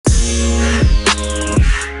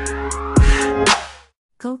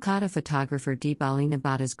Kolkata photographer Deebalina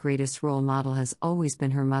Bhatta's greatest role model has always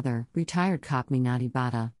been her mother, retired cop Meenati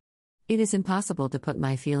Bhatta. It is impossible to put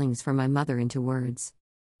my feelings for my mother into words.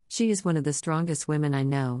 She is one of the strongest women I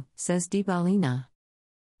know, says Deebalina.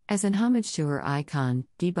 As an homage to her icon,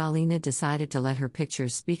 Deebalina decided to let her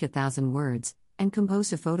pictures speak 1,000 words, and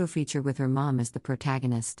composed a photo feature with her mom as the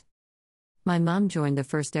protagonist. My mom joined the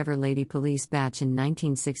first ever Lady Police batch in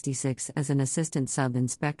 1966 as an assistant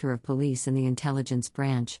sub-inspector of police in the intelligence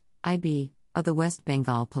branch, IB, of the West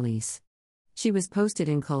Bengal Police. She was posted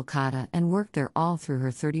in Kolkata and worked there all through her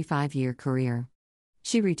 35-year career.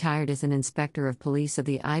 She retired as an inspector of police of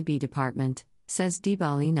the IB department, says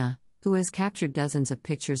Deebalina, who has captured dozens of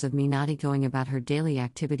pictures of Meenati going about her daily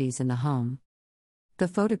activities in the home. The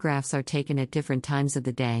photographs are taken at different times of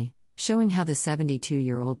the day, showing how the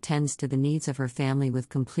 72-year-old tends to the needs of her family with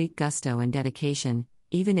complete gusto and dedication,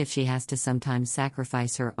 even if she has to sometimes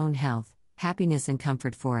sacrifice her own health, happiness and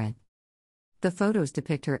comfort for it. The photos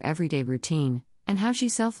depict her everyday routine, and how she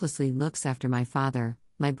selflessly looks after my father,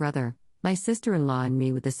 my brother, my sister-in-law and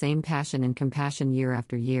me with the same passion and compassion year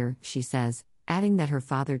after year, she says, adding that her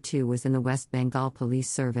father too was in the West Bengal Police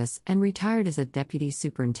Service and retired as a Deputy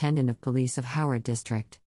Superintendent of Police of Howrah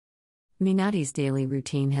District. Meenati's daily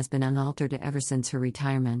routine has been unaltered ever since her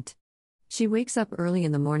retirement. She wakes up early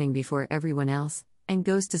in the morning before everyone else, and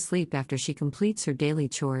goes to sleep after she completes her daily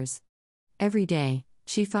chores. Every day,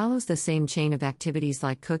 she follows the same chain of activities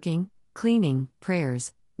like cooking, cleaning,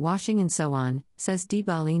 prayers, washing and so on, says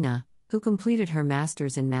Deebalina, who completed her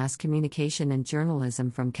master's in mass communication and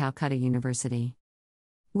journalism from Calcutta University.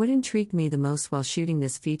 What intrigued me the most while shooting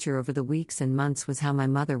this feature over the weeks and months was how my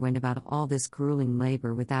mother went about all this grueling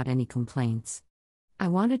labor without any complaints. I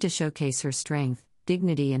wanted to showcase her strength,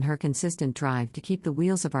 dignity and her consistent drive to keep the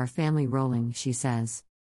wheels of our family rolling, she says.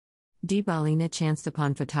 Deebalina chanced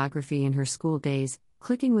upon photography in her school days,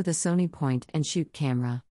 clicking with a Sony point and shoot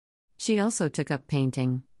camera. She also took up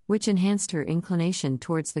painting, which enhanced her inclination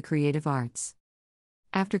towards the creative arts.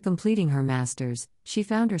 After completing her master's, she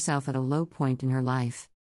found herself at a low point in her life.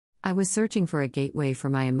 I was searching for a gateway for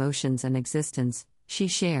my emotions and existence, she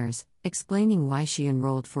shares, explaining why she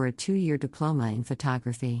enrolled for a 2-year diploma in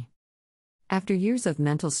photography. After years of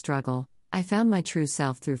mental struggle, I found my true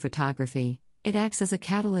self through photography. It acts as a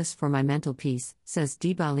catalyst for my mental peace, says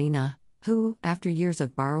Deebalina, who, after years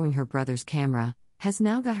of borrowing her brother's camera, has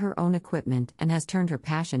now got her own equipment and has turned her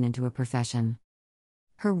passion into a profession.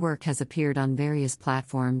 Her work has appeared on various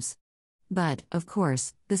platforms. But, of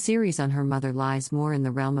course, the series on her mother lies more in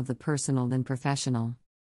the realm of the personal than professional.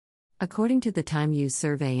 According to the Time Use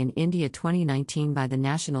survey in India 2019 by the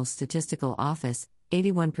National Statistical Office,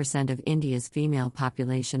 81% of India's female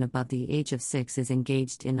population above the age of 6 is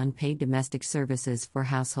engaged in unpaid domestic services for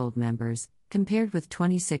household members, compared with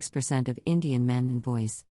 26% of Indian men and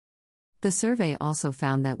boys. The survey also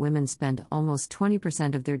found that women spend almost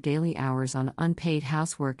 20% of their daily hours on unpaid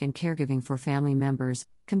housework and caregiving for family members,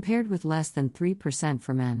 compared with less than 3%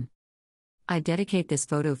 for men. I dedicate this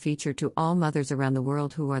photo feature to all mothers around the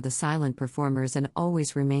world who are the silent performers and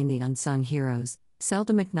always remain the unsung heroes,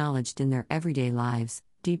 seldom acknowledged in their everyday lives,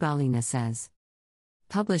 Deebalina says.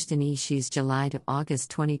 Published in Ishi's July to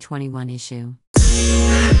August 2021 issue.